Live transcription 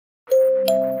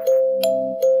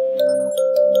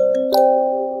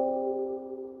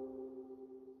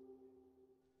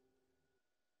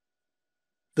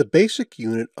The basic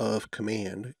unit of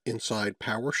command inside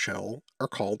PowerShell are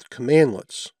called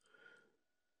commandlets.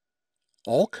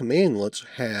 All commandlets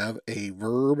have a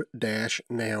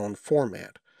verb-noun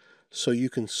format. So you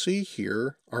can see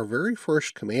here, our very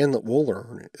first commandlet we'll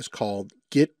learn is called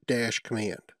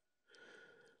get-command.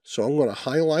 So I'm going to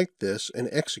highlight this and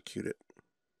execute it.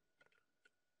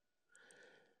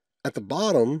 At the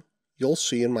bottom, you'll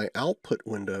see in my output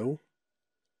window,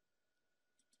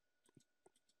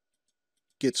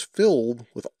 gets filled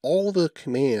with all the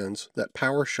commands that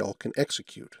PowerShell can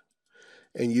execute.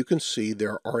 And you can see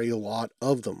there are a lot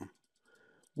of them.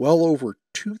 Well over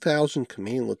 2,000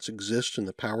 commandlets exist in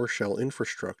the PowerShell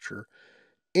infrastructure,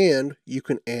 and you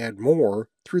can add more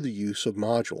through the use of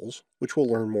modules, which we'll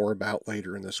learn more about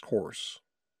later in this course.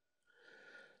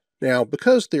 Now,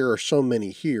 because there are so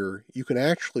many here, you can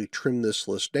actually trim this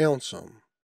list down some.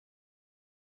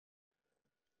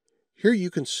 Here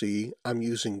you can see I'm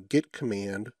using get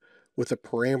command with a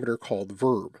parameter called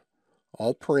verb.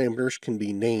 All parameters can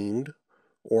be named,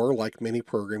 or like many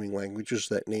programming languages,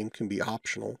 that name can be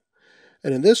optional.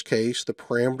 And in this case, the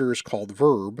parameter is called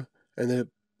verb, and the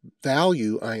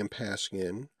value I am passing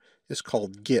in is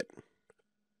called get.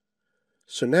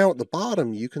 So now at the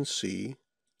bottom, you can see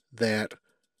that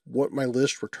what my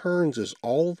list returns is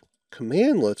all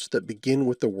commandlets that begin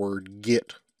with the word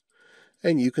get.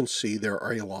 And you can see there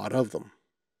are a lot of them.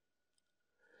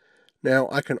 Now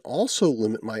I can also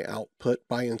limit my output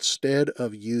by, instead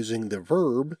of using the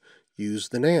verb, use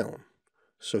the noun.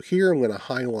 So here I'm going to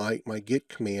highlight my get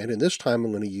command, and this time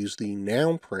I'm going to use the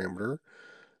noun parameter,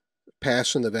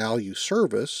 pass in the value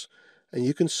service, and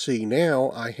you can see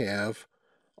now I have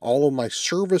all of my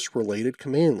service-related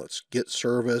commandlets: get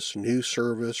service, new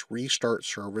service, restart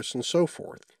service, and so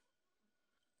forth.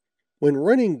 When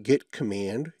running get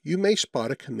command, you may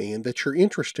spot a command that you're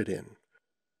interested in.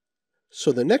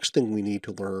 So the next thing we need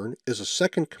to learn is a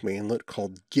second commandlet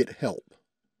called get help.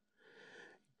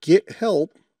 Get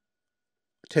help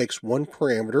takes one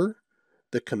parameter,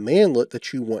 the commandlet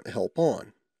that you want help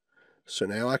on. So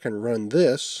now I can run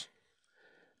this,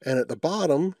 and at the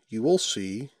bottom you will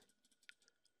see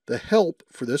the help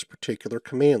for this particular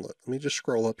commandlet. Let me just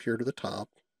scroll up here to the top.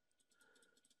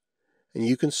 And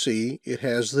you can see it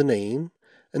has the name,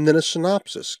 and then a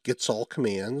synopsis, gets all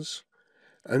commands,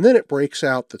 and then it breaks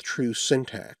out the true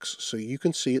syntax. So you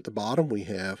can see at the bottom we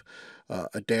have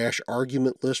a dash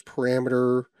argument list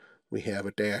parameter, we have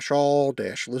a dash all,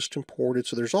 dash list imported,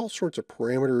 so there's all sorts of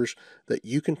parameters that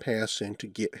you can pass in to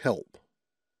get help.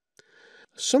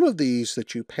 Some of these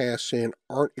that you pass in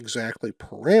aren't exactly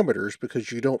parameters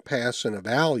because you don't pass in a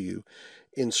value.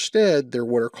 Instead, they're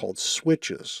what are called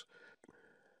switches.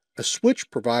 A switch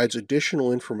provides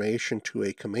additional information to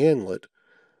a commandlet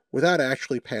without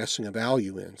actually passing a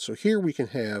value in. So here we can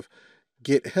have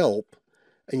get help,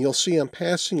 and you'll see I'm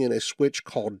passing in a switch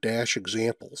called dash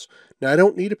examples. Now I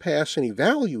don't need to pass any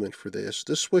value in for this.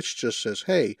 This switch just says,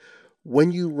 hey,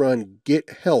 when you run get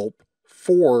help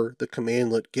for the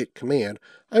commandlet get command,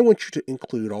 I want you to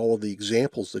include all of the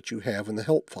examples that you have in the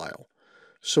help file.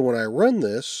 So when I run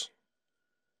this,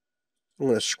 I'm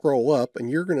going to scroll up, and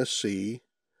you're going to see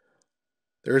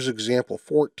there's example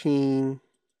 14,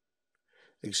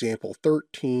 example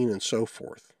 13, and so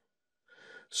forth.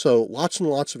 So lots and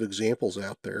lots of examples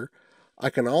out there. I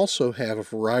can also have a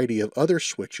variety of other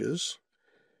switches.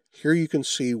 Here you can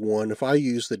see one. If I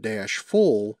use the dash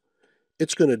full,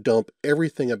 it's going to dump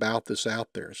everything about this out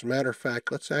there. As a matter of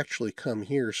fact, let's actually come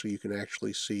here so you can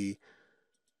actually see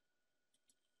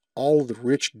all of the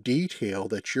rich detail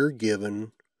that you're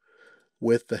given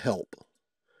with the help.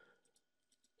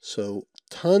 So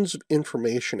tons of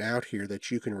information out here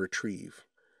that you can retrieve.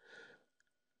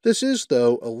 This is,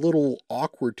 though, a little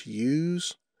awkward to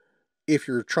use if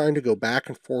you're trying to go back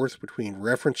and forth between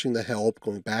referencing the help,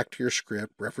 going back to your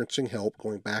script, referencing help,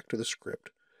 going back to the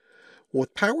script.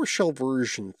 With PowerShell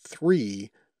version 3,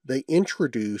 they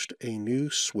introduced a new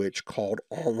switch called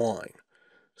online.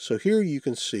 So here you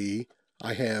can see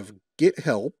I have get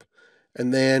help,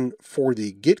 and then for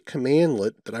the get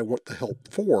commandlet that I want the help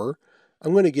for,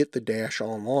 I'm going to get the dash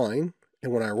online,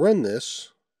 and when I run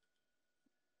this,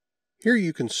 here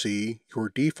you can see your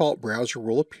default browser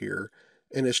will appear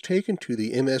and is taken to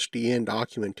the MSDN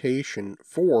documentation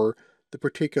for the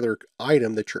particular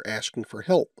item that you're asking for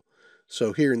help.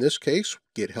 So here in this case,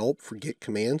 get help for get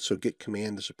command, so get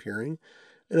command is appearing.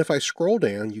 And if I scroll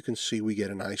down, you can see we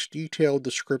get a nice detailed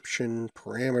description,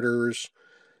 parameters.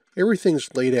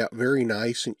 Everything's laid out very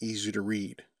nice and easy to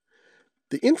read.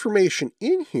 The information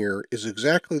in here is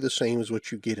exactly the same as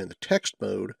what you get in the text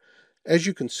mode. As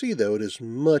you can see, though, it is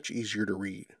much easier to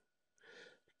read.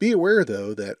 Be aware,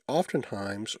 though, that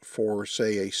oftentimes for,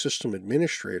 say, a system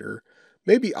administrator,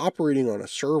 may be operating on a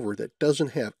server that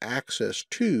doesn't have access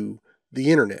to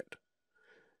the internet.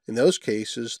 In those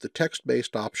cases, the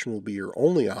text-based option will be your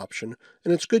only option,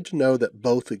 and it's good to know that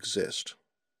both exist.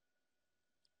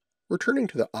 Returning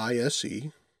to the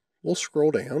ISE, we'll scroll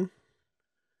down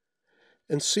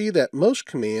and see that most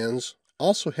commands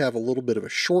also have a little bit of a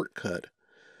shortcut.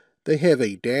 They have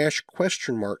a --?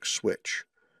 switch.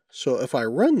 So if I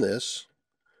run this,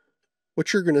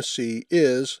 what you're going to see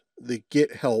is the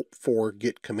get help for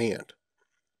get command.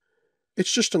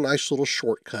 It's just a nice little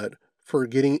shortcut for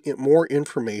getting more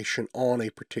information on a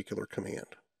particular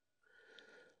command.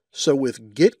 So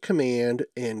with get command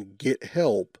and get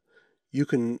help, you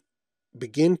can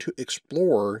begin to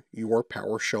explore your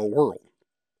PowerShell world.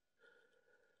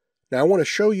 Now I want to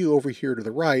show you over here to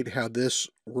the right how this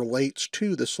relates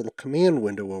to this little command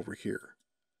window over here.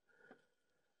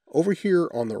 Over here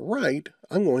on the right,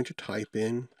 I'm going to type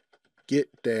in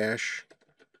get-command.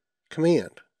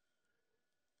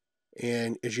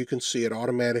 And as you can see, it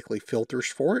automatically filters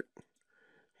for it.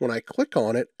 When I click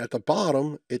on it, at the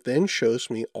bottom, it then shows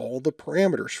me all the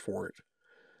parameters for it.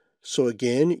 So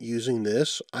again, using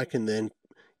this, I can then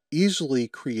easily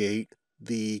create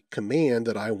the command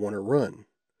that I want to run.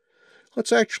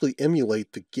 Let's actually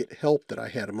emulate the get help that I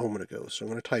had a moment ago. So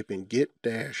I'm going to type in get-,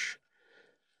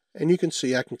 and you can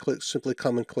see I can simply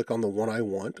come and click on the one I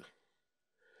want.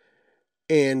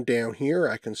 And down here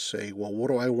I can say, well, what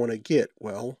do I want to get?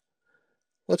 Well,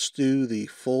 let's do the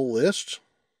full list.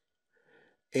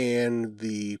 And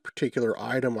the particular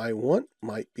item I want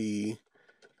might be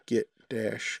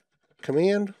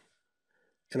get-command.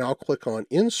 And I'll click on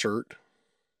insert.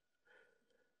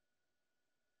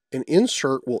 And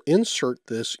insert will insert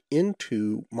this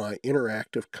into my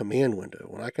interactive command window.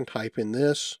 And I can type in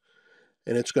this,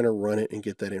 and it's going to run it and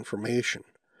get that information.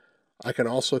 I can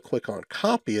also click on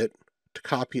copy it to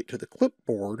copy it to the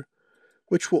clipboard,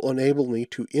 which will enable me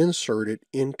to insert it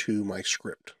into my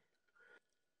script.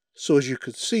 So as you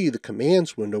can see, the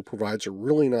commands window provides a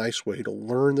really nice way to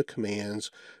learn the commands,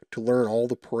 to learn all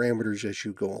the parameters as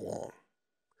you go along.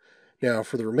 Now,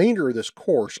 for the remainder of this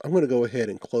course, I'm going to go ahead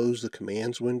and close the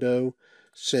commands window.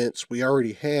 Since we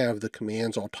already have the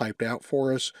commands all typed out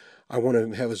for us, I want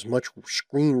to have as much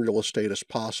screen real estate as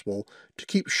possible to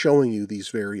keep showing you these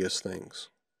various things.